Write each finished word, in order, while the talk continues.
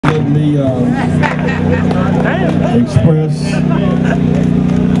let me express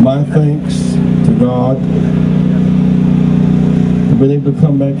my thanks to God for being able to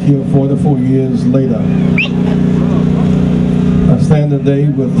come back here 44 years later. I stand today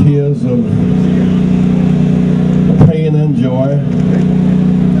with tears of pain and joy.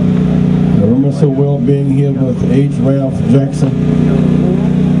 I remember so well being here with H. Ralph Jackson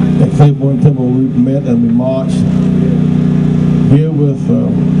at Claiborne Temple. We met and we marched. Here with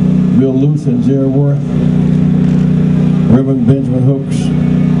Bill Luce and Jerry Worth, Reverend Benjamin Hooks,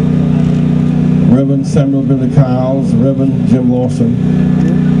 Reverend Samuel Billy Kyles, Reverend Jim Lawson,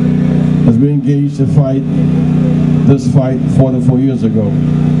 as we engaged to fight this fight 44 years ago.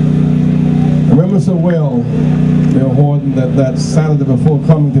 I remember so well, Bill Horton, that Saturday before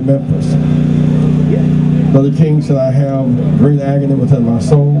coming to Memphis, Brother King said, I have great agony within my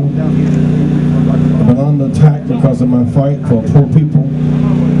soul. I've been under attack because of my fight for poor people,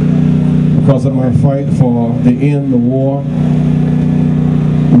 because of my fight for the end of war.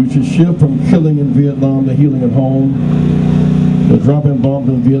 We should shift from killing in Vietnam to healing at home. The dropping bombs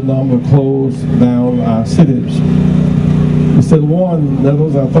in Vietnam will close down our cities. He said, Warren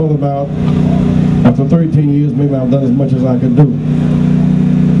Nettles, I thought about, after 13 years, maybe I've done as much as I could do.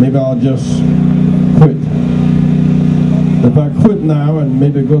 Maybe I'll just quit. If I quit now and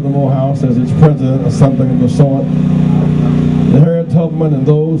maybe go to Morehouse as its president or something of the sort, the Herenton and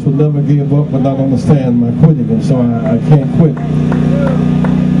those who never gave up would not understand my quitting, and so I can't quit.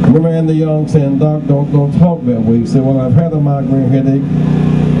 I remember Andy Young saying, Doc, don't talk that way. He said, well, I've had a migraine headache.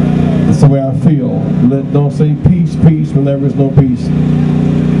 That's the way I feel. Don't say peace, peace when there is no peace.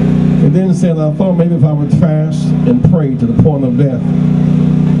 And then said, I thought maybe if I would fast and pray to the point of death.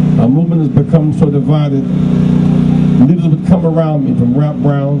 Our movement has become so divided. Leaders would come around me, from Rap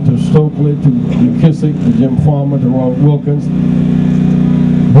Brown to Stokely to McKissick to Jim Farmer to Ron Wilkins.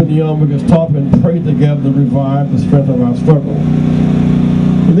 Whitney Young, we could stop and pray together to revive the strength of our struggle.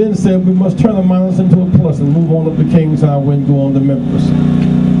 He then said we must turn a minus into a plus and move on up the King's Highway and go on to Memphis.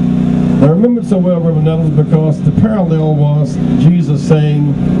 I remember it so well, Reverend Nettles, because the parallel was Jesus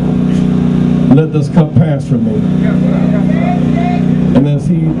saying, let this cup pass from me. And as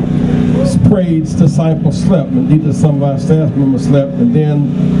he prayed, his disciples slept. Indeed, some of our staff members slept, and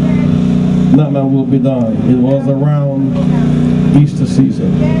then not my will be done. It was around Easter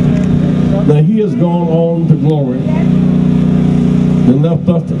season. Now he has gone on to glory and left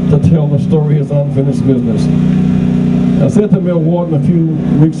us to tell the story of his unfinished business. I said to Bill Wharton a few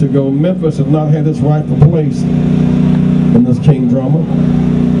weeks ago, Memphis has not had its rightful place in this King drama.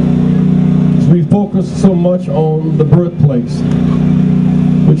 So we focus so much on the birthplace,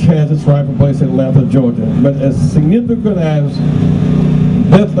 which has its rightful place in Atlanta, Georgia. But as significant as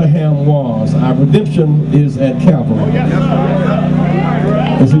Bethlehem was, our redemption is at Calvary.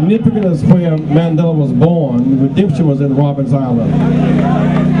 As significant as where Mandela was born, the redemption was in Robbins Island.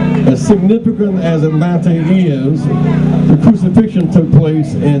 As significant as Atlanta is, the crucifixion took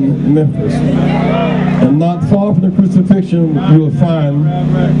place in Memphis. And not far from the crucifixion, you will find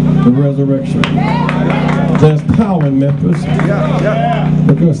the resurrection. There's power in Memphis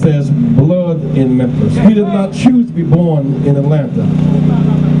because there's blood in Memphis. He did not choose to be born in Atlanta.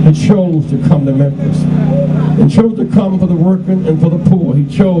 He chose to come to Memphis. And chose to come for the working and for the poor. He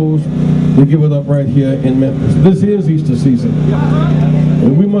chose to give it up right here in Memphis. This is Easter season.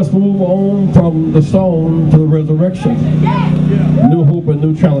 And we must move on from the stone to the resurrection. New hope and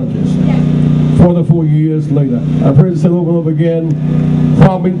new challenges. 44 years later. I've heard it said over and over again,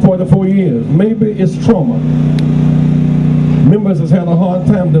 probably 44 years. Maybe it's trauma. Memphis has had a hard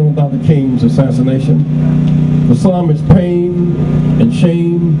time dealing with Dr. King's assassination. For some it's pain and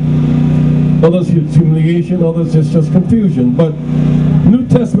shame. Others it's humiliation. Others it's just confusion. But the New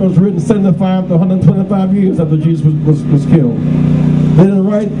Testament was written 75 to 125 years after Jesus was killed. They didn't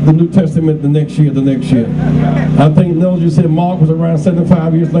write the New Testament the next year. I think, you said Mark was around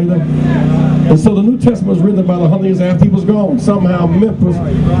 75 years later. And so the New Testament was written about 100 years after he was gone. Somehow Memphis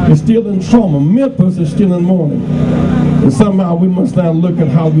is still in trauma. Memphis is still in mourning. And somehow we must now look at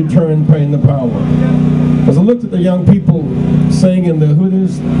how we turn pain to power. As I looked at the young people singing their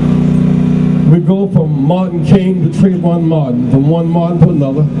hoodies, we go from Martin King to Trayvon Martin, from one Martin to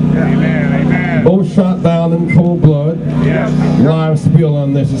another. Amen, amen. Both shot down in cold blood, lives spilled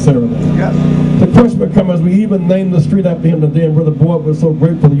unnecessarily. The question becomes, as we even named the street after him today, and Brother Boyd, we're so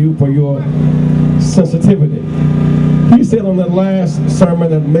grateful to you for your sensitivity. He said on that last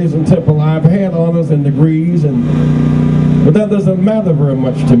sermon at Mason Temple, I've had honors and degrees, but that doesn't matter very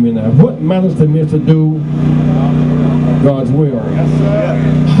much to me now. What matters to me is to do God's will.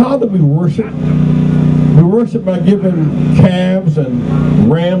 How do we worship? We worship by giving calves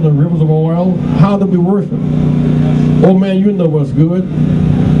and rams and rivers of oil. How do we worship? Oh man, you know what's good.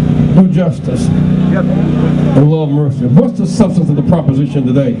 Do justice and love mercy. What's the substance of the proposition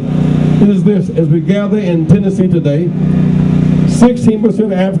today? It is this: as we gather in Tennessee today, 16%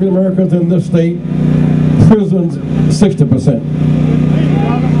 of African Americans in this state, prisons 60%.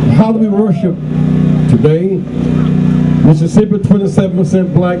 How do we worship today? Mississippi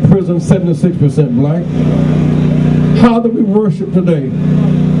 27% black, prison 76% black. How do we worship today?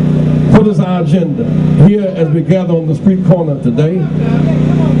 What is our agenda? Here as we gather on the street corner today,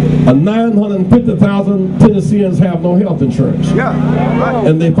 950,000 Tennesseans have no health insurance.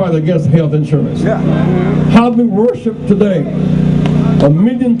 And they fight against health insurance. How do we worship today?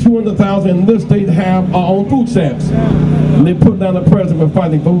 1,200,000 in this state have our own food stamps. And they put down the president for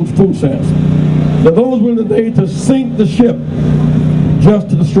fighting for food stamps. Now those willing today to sink the ship just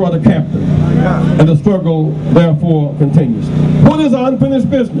to destroy the captain. And the struggle therefore continues. What is our unfinished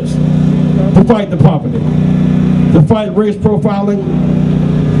business? To fight the poverty, to fight race profiling,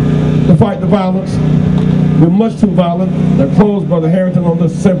 to fight the violence. We're much too violent. I close, Brother Herenton, on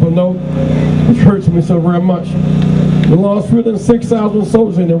this simple note, which hurts me so very much. We lost fewer than 6,000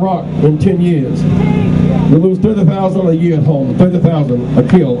 soldiers in Iraq in 10 years. We lose 30,000 a year at home, 30,000 a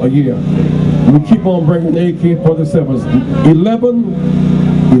kill a year. We keep on bringing AK-47s. 11.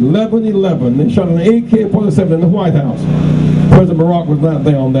 They shot an AK-47 in the White House. President Barack was not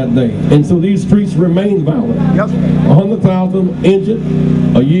there on that day. And so these streets remain violent. 100,000 injured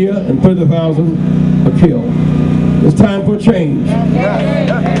a year and 30,000 a kill. It's time for change.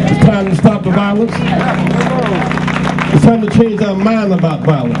 It's time to stop the violence. It's time to change our mind about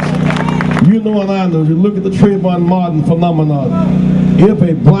violence. You know and I know, you look at the Trayvon Martin phenomenon. If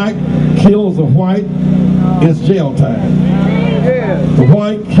a black kills a white, it's jail time. The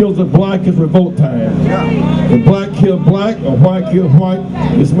white kills a black, it's revolt time. If black kills black or white kills white,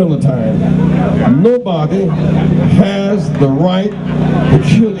 it's Miller time. Nobody has the right to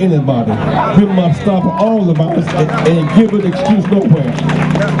kill anybody. We must stop all the violence and give it excuse nowhere.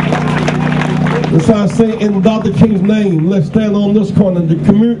 So I say, in Dr. King's name, let's stand on this corner and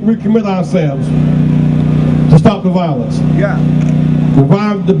recommit ourselves to stop the violence.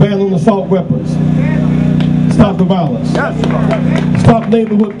 Revive the ban on assault weapons. Stop the violence. Stop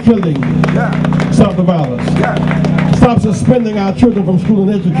neighborhood killing. Stop the violence. Stop suspending our children from school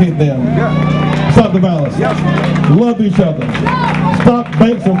and educate them. Stop the violence. Love each other. Stop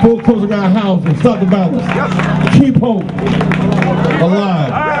banks from foreclosing our houses. Stop the violence. Keep hope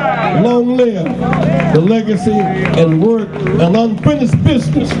alive. Long live the legacy and work and unfinished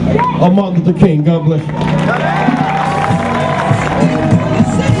business of Martin Luther King. God bless you.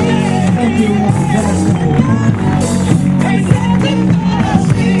 Thank you.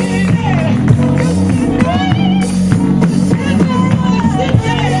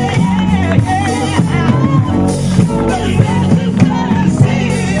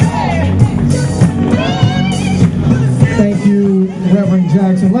 Thank you, Reverend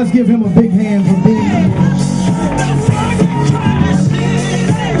Jackson. Let's give him a big hand for being here.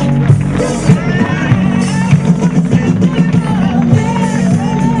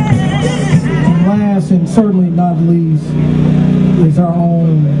 Last and certainly not least is our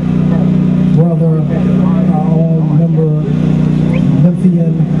own brother, our own member,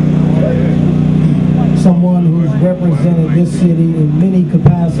 Memphian, someone who's represented this city in many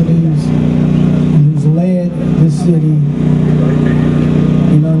capacities, who's led this city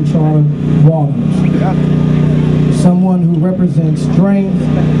in uncharted waters. Someone who represents strength,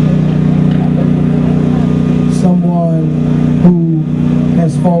 someone who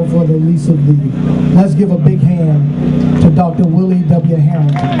has fought for the least of these. Let's give a big hand to Dr. Willie W.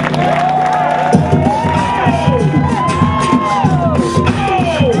 Herenton.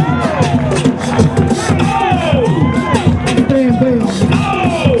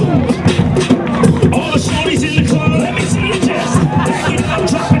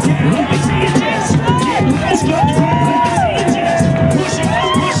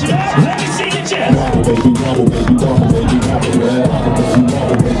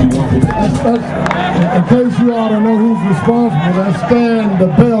 In case you ought to know who's responsible, that's Stan the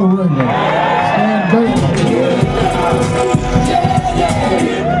bell ringer. Stan Baker.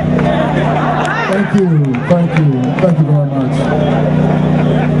 Thank you very much.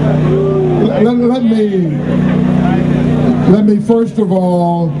 Let me first of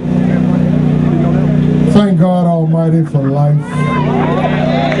all thank God Almighty for life.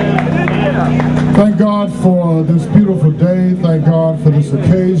 Thank God for this beautiful day. Thank God for this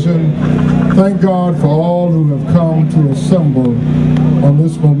occasion. Thank God for all who have come to assemble on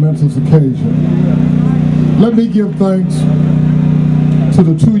this momentous occasion. Let me give thanks to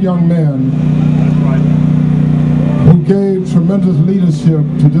the two young men who gave tremendous leadership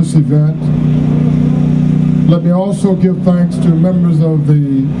to this event. Let me also give thanks to members of the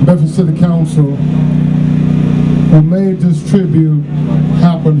Memphis City Council who made this tribute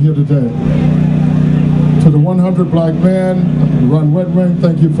happen here today. To the 100 Black Men, Ron Wetwing,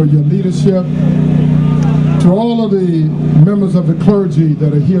 thank you for your leadership. To all of the members of the clergy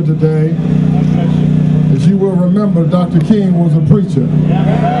that are here today, as you will remember, Dr. King was a preacher.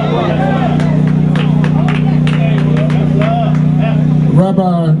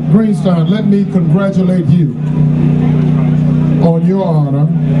 Rabbi Greenstein, let me congratulate you on your honor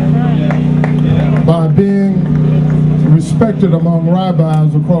by being respected among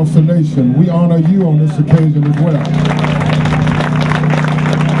rabbis across the nation. We honor you on this occasion as well.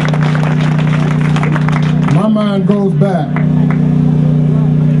 My mind goes back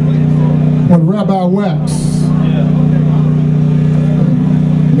when Rabbi Wax,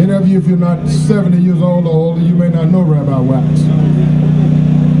 many of you, if you're not 70 years old or older, you may not know Rabbi Wax.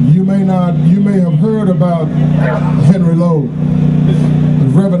 You may have heard about Henry Lowe,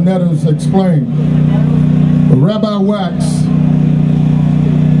 as Reverend Nettles explained. But Rabbi Wax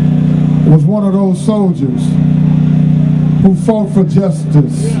was one of those soldiers who fought for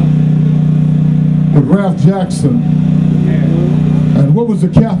justice with Ralph Jackson. And what was the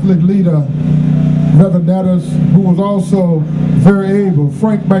Catholic leader, Reverend Nettles, who was also very able,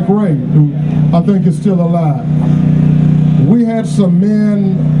 Frank McRae, who I think is still alive. We had some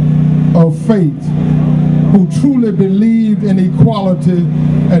men of faith who truly believed in equality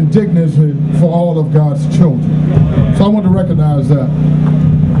and dignity for all of God's children. So I want to recognize that.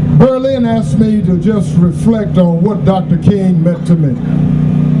 Berlin asked me to just reflect on what Dr. King meant to me.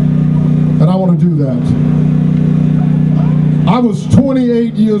 And I want to do that. I was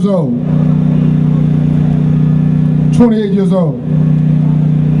 28 years old. 28 years old.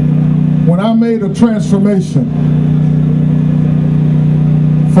 When I made a transformation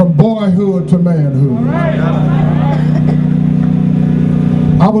from boyhood to manhood.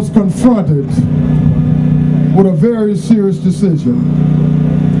 I was confronted with a very serious decision.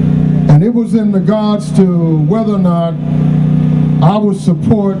 And it was in regards to whether or not I would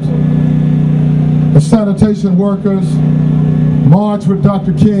support the sanitation workers, march with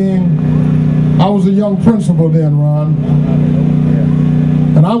Dr. King. I was a young principal then, Ron.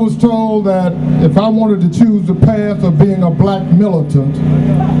 And I was told that if I wanted to choose the path of being a black militant,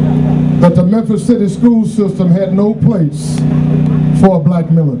 that the Memphis City school system had no place for a black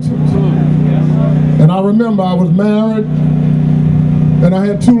militant. And I remember I was married and I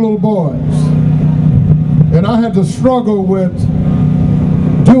had two little boys. And I had to struggle with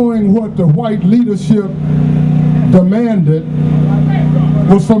doing what the white leadership demanded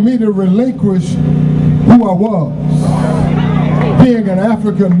was for me to relinquish who I was. Being an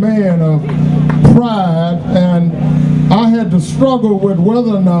African man of pride, and I had to struggle with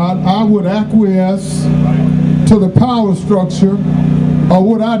whether or not I would acquiesce to the power structure or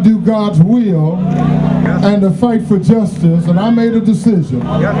would I do God's will and to fight for justice. And I made a decision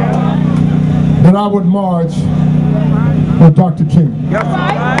that I would march with Dr. King.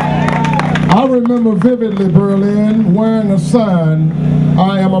 I remember vividly, Berlin, wearing a sign,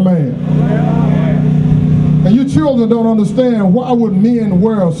 "I am a man." And you children don't understand, why would men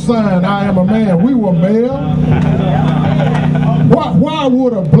wear a sign, "I am a man"? We were male. Why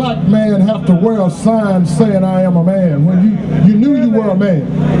would a black man have to wear a sign saying, "I am a man," when you knew you were a man?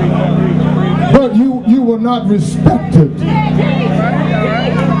 But you were not respected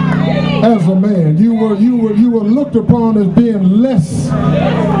as a man. You were looked upon as being less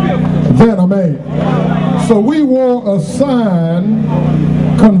than a man. So we wore a sign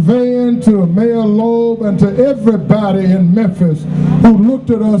conveying to Mayor Loeb and to everybody in Memphis who looked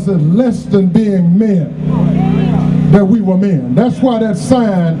at us as less than being men, that we were men. That's why that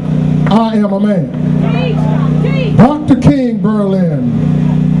sign, "I am a man." Dr. King, Berlin,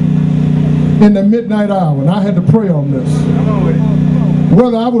 in the midnight hour, and I had to pray on this,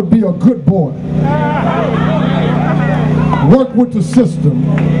 whether I would be a good boy, work with the system,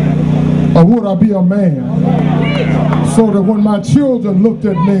 or would I be a man, so that when my children looked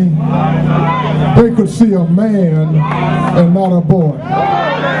at me, they could see a man and not a boy.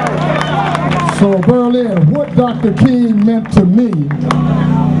 So Berlin, what Dr. King meant to me,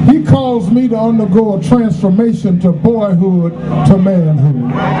 he caused me to undergo a transformation to boyhood to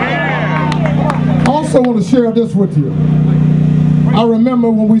manhood. I also want to share this with you. I remember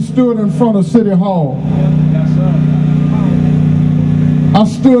when we stood in front of City Hall. I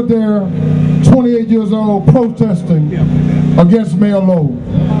stood there 28 years old protesting against Mayor Lowe.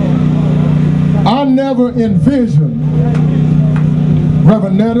 I never envisioned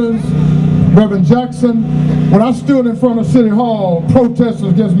Reverend Netters, Reverend Jackson, when I stood in front of City Hall protesting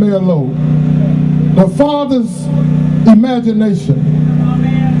against Mayor Lowe. The Father's imagination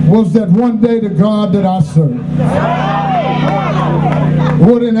was that one day the God that I serve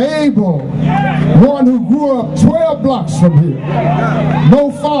would enable one who grew up 12 blocks from here,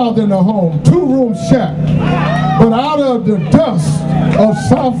 no father in a home, 2-room shack, but out of the dust of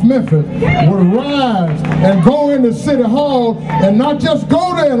South Memphis would rise and go into City Hall and not just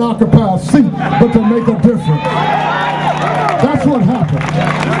go there and occupy a seat, but to make a difference. That's what happened.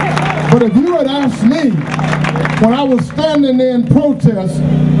 But if you had asked me when I was standing there in protest,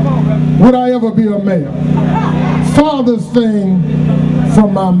 would I ever be a mayor? Father's thing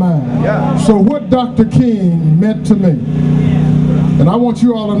from my mind. So what Dr. King meant to me, and I want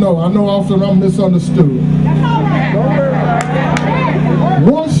you all to know, I know often I'm misunderstood.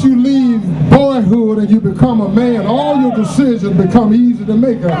 Once you leave boyhood and you become a man, all your decisions become easy to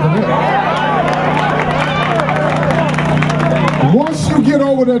make after that. Once you get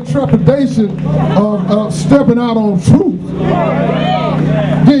over that trepidation of stepping out on truth,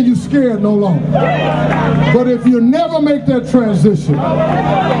 then you're scared no longer. But if you never make that transition,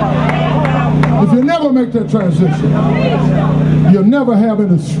 you'll never have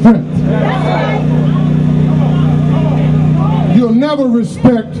any strength. You'll never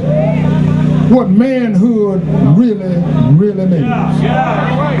respect what manhood really means.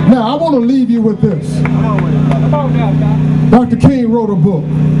 Now, I want to leave you with this. Dr. King wrote a book.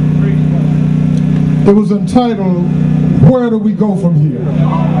 It was entitled, Where Do We Go From Here?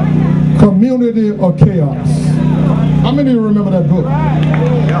 Community or Chaos? How many of you remember that book?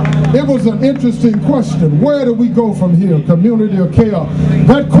 It was an interesting question. Where do we go from here? Community or chaos?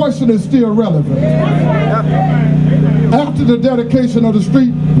 That question is still relevant. After the dedication of the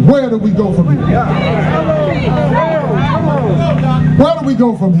street, where do we go from here? Where do we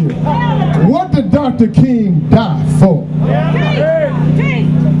go from here? What did Dr. King die for?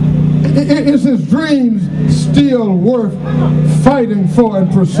 Is his dreams still worth fighting for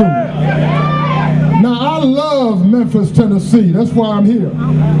and pursuing? Now, I love Memphis, Tennessee. That's why I'm here.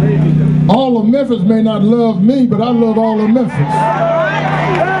 All of Memphis may not love me, but I love all of Memphis.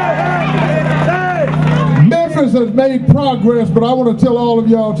 Memphis has made progress, but I want to tell all of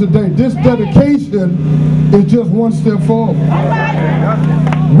y'all today, this dedication is just one step forward.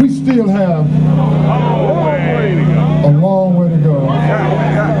 We still have a long way to go.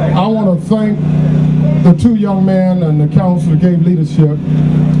 I want to thank the 2 young men and the council that gave leadership.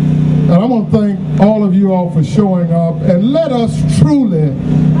 And I want to thank all of you all for showing up, and let us truly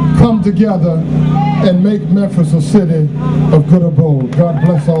come together and make Memphis a city of good abode. God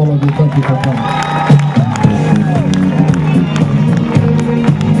bless all of you. Thank you for coming.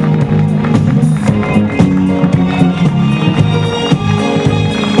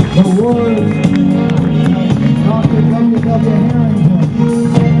 The words of Dr. Herenton.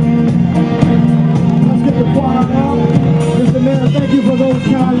 Let's get the choir out. Mr. Mayor, thank you for those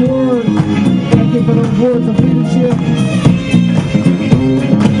kind words. Thank you for those words of leadership.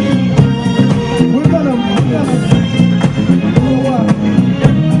 We're gonna,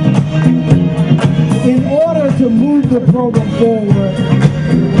 in order to move the program forward,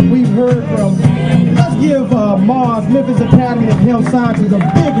 we've heard from, let's give MOV, Memphis Academy of Health Sciences, a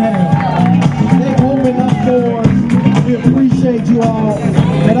big hand. They opened up doors. We appreciate you all.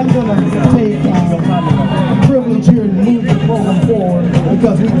 And I'm going to take the privilege here and move the program forward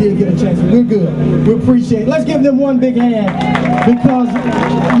because we did get a chance. We're good. We appreciate it. Let's give them one big hand because,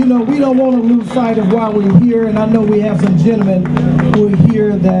 you know, we don't want to lose sight of why we're here. And I know we have some gentlemen who are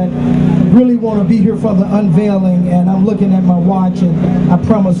here that really want to be here for the unveiling. And I'm looking at my watch and I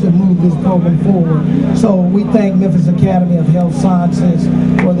promise to move this program forward. So we thank Memphis Academy of Health Sciences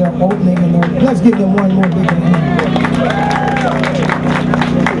for their opening. And let's give them one more big hand.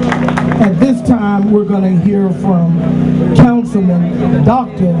 At this time, we're going to hear from Councilman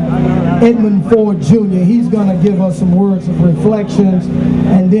Dr. Edmund Ford Jr. He's going to give us some words of reflections,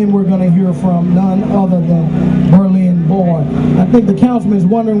 and then we're going to hear from none other than Berlin Boyd. I think the councilman is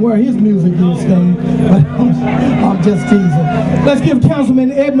wondering where his music is staying, but I'm just teasing. Let's give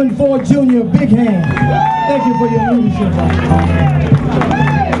Councilman Edmund Ford Jr. a big hand. Thank you for your leadership.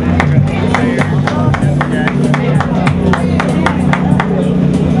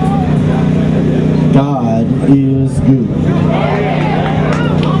 God is good.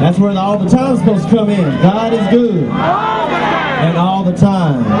 That's where all the time's supposed to come in. God is good. and all the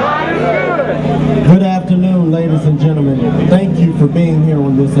time. Good afternoon, ladies and gentlemen. Thank you for being here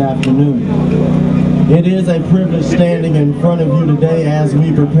on this afternoon. It is a privilege standing in front of you today as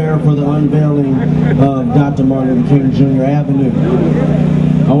we prepare for the unveiling of Dr. Martin Luther King Jr. Avenue.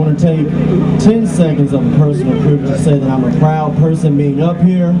 I want to take 10 seconds of personal privilege to say that I'm a proud person being up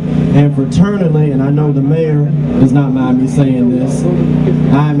here, and fraternally, and I know the mayor does not mind me saying this,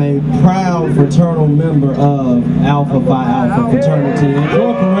 I'm a proud fraternal member of Alpha Phi Alpha Fraternity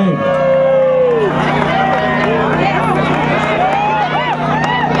Incorporated.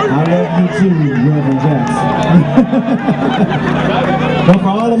 I love you too, Reverend Jackson. But for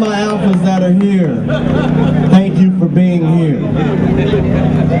all of my alphas that are here, thank you for being here.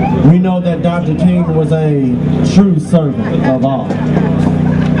 We know that Dr. King was a true servant of all.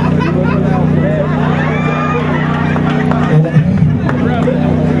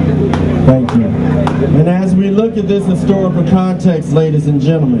 Thank you. And as we look at this historical context, ladies and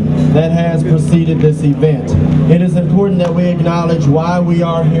gentlemen, that has preceded this event, it is important that we acknowledge why we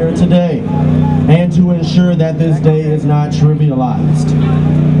are here today and to ensure that this day is not trivialized.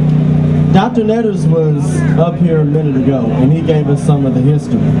 Dr. Netters was up here a minute ago, and he gave us some of the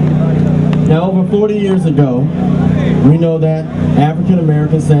history. Now, over 40 years ago, we know that African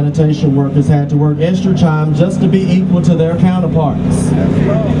American sanitation workers had to work extra time just to be equal to their counterparts.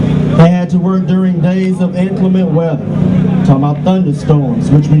 They had to work during days of inclement weather. Talking about thunderstorms,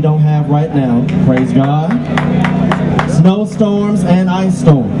 which we don't have right now, praise God. Snowstorms and ice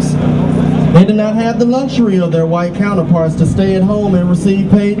storms. They did not have the luxury of their white counterparts to stay at home and receive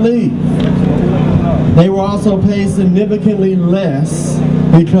paid leave. They were also paid significantly less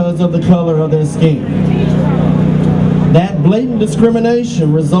because of the color of their skin. That blatant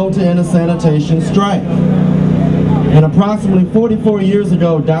discrimination resulted in a sanitation strike. And approximately 44 years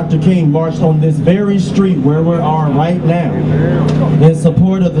ago, Dr. King marched on this very street where we are right now in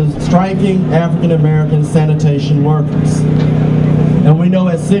support of the striking African American sanitation workers. And we know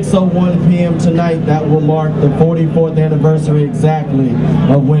at 6:01 p.m. tonight that will mark the 44th anniversary exactly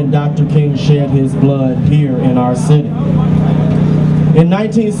of when Dr. King shed his blood here in our city. In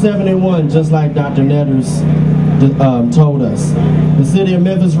 1971, just like Dr. Netters told us, the city of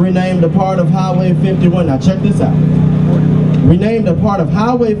Memphis renamed a part of Highway 51. Now check this out. Renamed a part of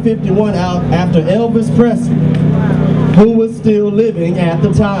Highway 51 out after Elvis Presley, who was still living at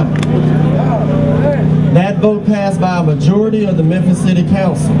the time. That vote passed by a majority of the Memphis City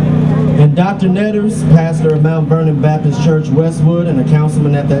Council. And Dr. Netters, pastor of Mount Vernon Baptist Church Westwood and a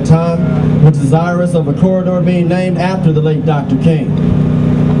councilman at that time, was desirous of a corridor being named after the late Dr. King.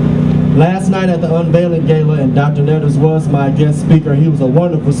 Last night at the unveiling gala, and Dr. Netters was my guest speaker. He was a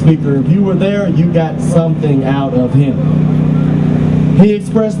wonderful speaker. If you were there, you got something out of him. He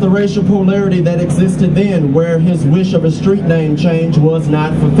expressed the racial polarity that existed then, where his wish of a street name change was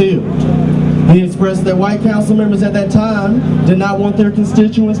not fulfilled. He expressed that white council members at that time did not want their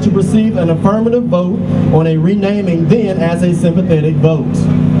constituents to receive an affirmative vote on a renaming then as a sympathetic vote.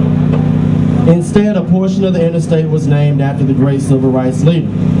 Instead, a portion of the interstate was named after the great civil rights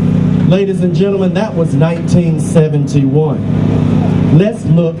leader. Ladies and gentlemen, that was 1971. Let's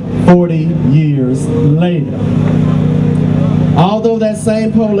look 40 years later. Although that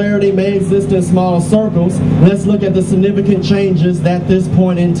same polarity may exist in small circles, let's look at the significant changes that this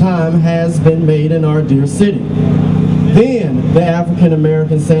point in time has been made in our dear city. Then, the African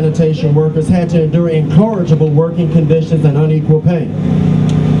American sanitation workers had to endure incorrigible working conditions and unequal pay.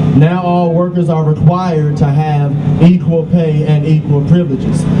 Now all workers are required to have equal pay and equal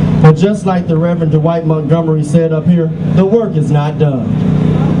privileges. But just like the Reverend Dwight Montgomery said up here, the work is not done.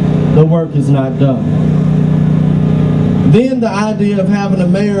 The work is not done. Then the idea of having a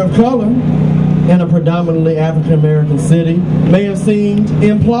mayor of color in a predominantly African American city may have seemed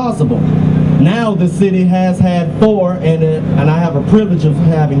implausible. Now the city has had 4, and I have a privilege of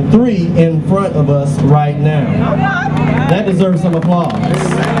having 3 in front of us right now. That deserves some applause.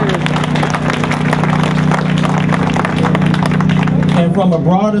 And from a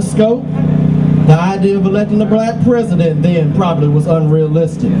broader scope, the idea of electing a black president then probably was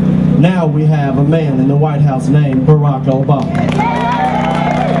unrealistic. Now we have a man in the White House named Barack Obama.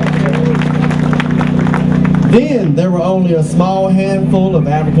 Then there were only a small handful of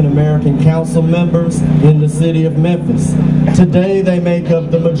African American council members in the city of Memphis. Today they make up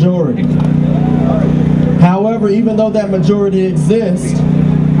the majority. However, even though that majority exists,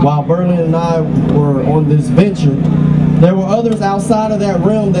 while Berlin and I were on this venture, There were others outside of that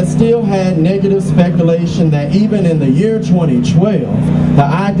realm that still had negative speculation that even in the year 2012, the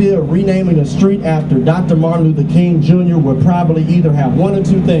idea of renaming a street after Dr. Martin Luther King Jr. would probably either have one or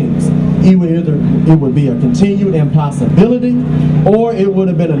two things. Either it would be a continued impossibility, or it would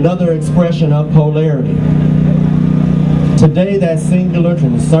have been another expression of polarity. Today, that singular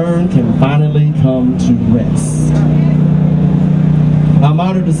concern can finally come to rest. I'm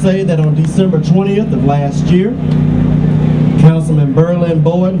honored to say that on December 20th of last year, Councilman Berlin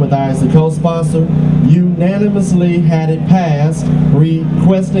Boyd, with I as a co-sponsor, unanimously had it passed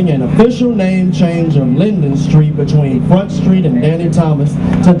requesting an official name change of Linden Street between Front Street and Danny Thomas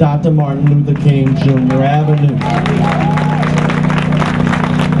to Dr. Martin Luther King Jr. Avenue.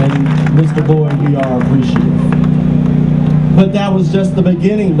 And Mr. Boyd, we are appreciative. But that was just the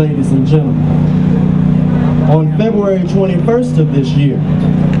beginning, ladies and gentlemen. On February 21st of this year,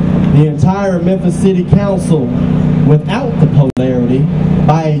 the entire Memphis City Council, without the polarity,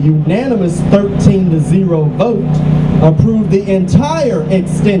 by a unanimous 13-0 vote, approved the entire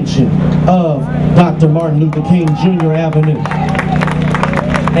extension of Dr. Martin Luther King Jr. Avenue.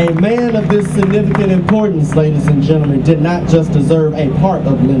 A man of this significant importance, ladies and gentlemen, did not just deserve a part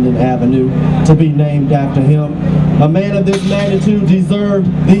of Linden Avenue to be named after him. A man of this magnitude deserved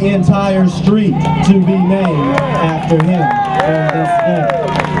the entire street to be named after him on this day.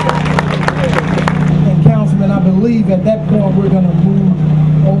 And Councilman, I believe at that point we're going to move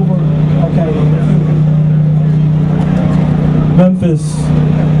over. Okay. Memphis,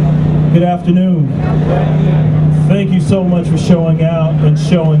 good afternoon. Thank you so much for showing out and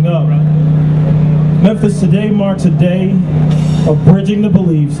showing up. Memphis, today marks a day of bridging the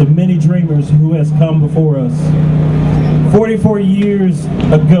beliefs of many dreamers who has come before us. 44 years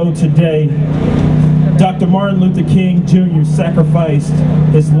ago today, Dr. Martin Luther King Jr. sacrificed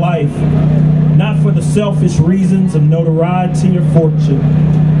his life not for the selfish reasons of notoriety or fortune,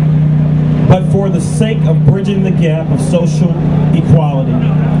 but for the sake of bridging the gap of social equality.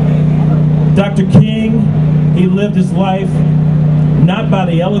 Dr. King, he lived his life not by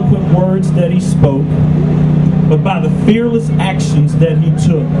the eloquent words that he spoke, but by the fearless actions that he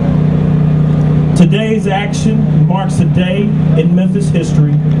took. Today's action marks a day in Memphis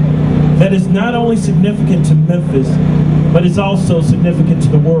history that is not only significant to Memphis, but is also significant to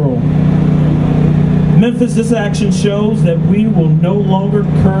the world. Memphis, this action shows that we will no longer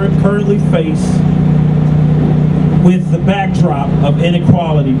currently face with the backdrop of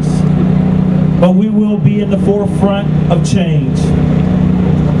inequalities, but we will be in the forefront of change.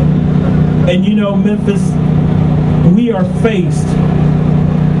 And you know, Memphis, we are faced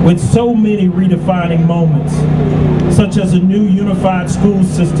with so many redefining moments, such as a new unified school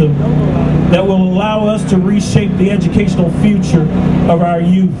system that will allow us to reshape the educational future of our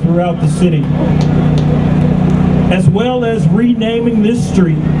youth throughout the city, as well as renaming this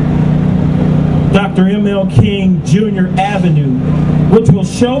street Dr. M.L. King Jr. Avenue, which will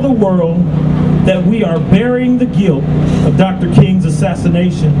show the world that we are bearing the guilt of Dr. King's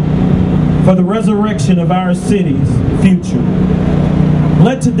assassination for the resurrection of our city's future.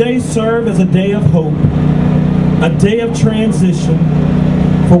 Let today serve as a day of hope, a day of transition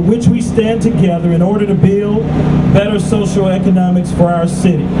for which we stand together in order to build better social economics for our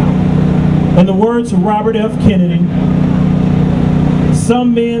city. In the words of Robert F. Kennedy,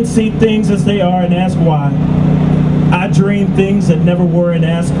 some men see things as they are and ask why. I dream things that never were and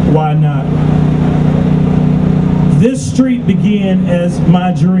ask why not. This street began as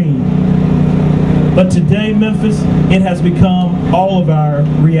my dream, but today, Memphis, it has become all of our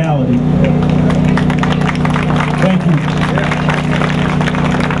reality. Thank you.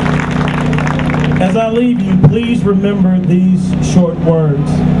 As I leave you, please remember these short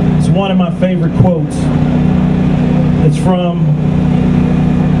words. It's one of my favorite quotes. It's from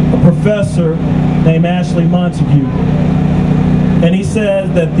a professor named Ashley Montague. And he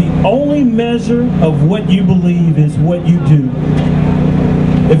says that the only measure of what you believe is what you do.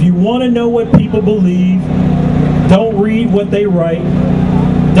 If you want to know what people believe, don't read what they write.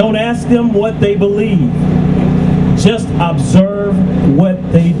 Don't ask them what they believe. Just observe what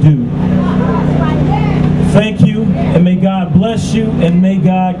they do. Thank you, and may God bless you, and may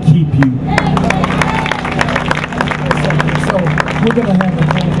God keep you. So we're going to have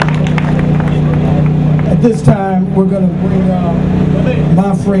at this time, we're going to bring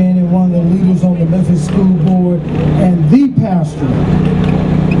my friend and one of the leaders on the Memphis School Board and the pastor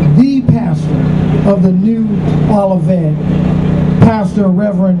of the new Olivet, Pastor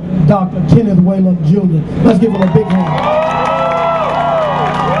Reverend Dr. Kenneth Whalum Jr. Let's give him a big hand.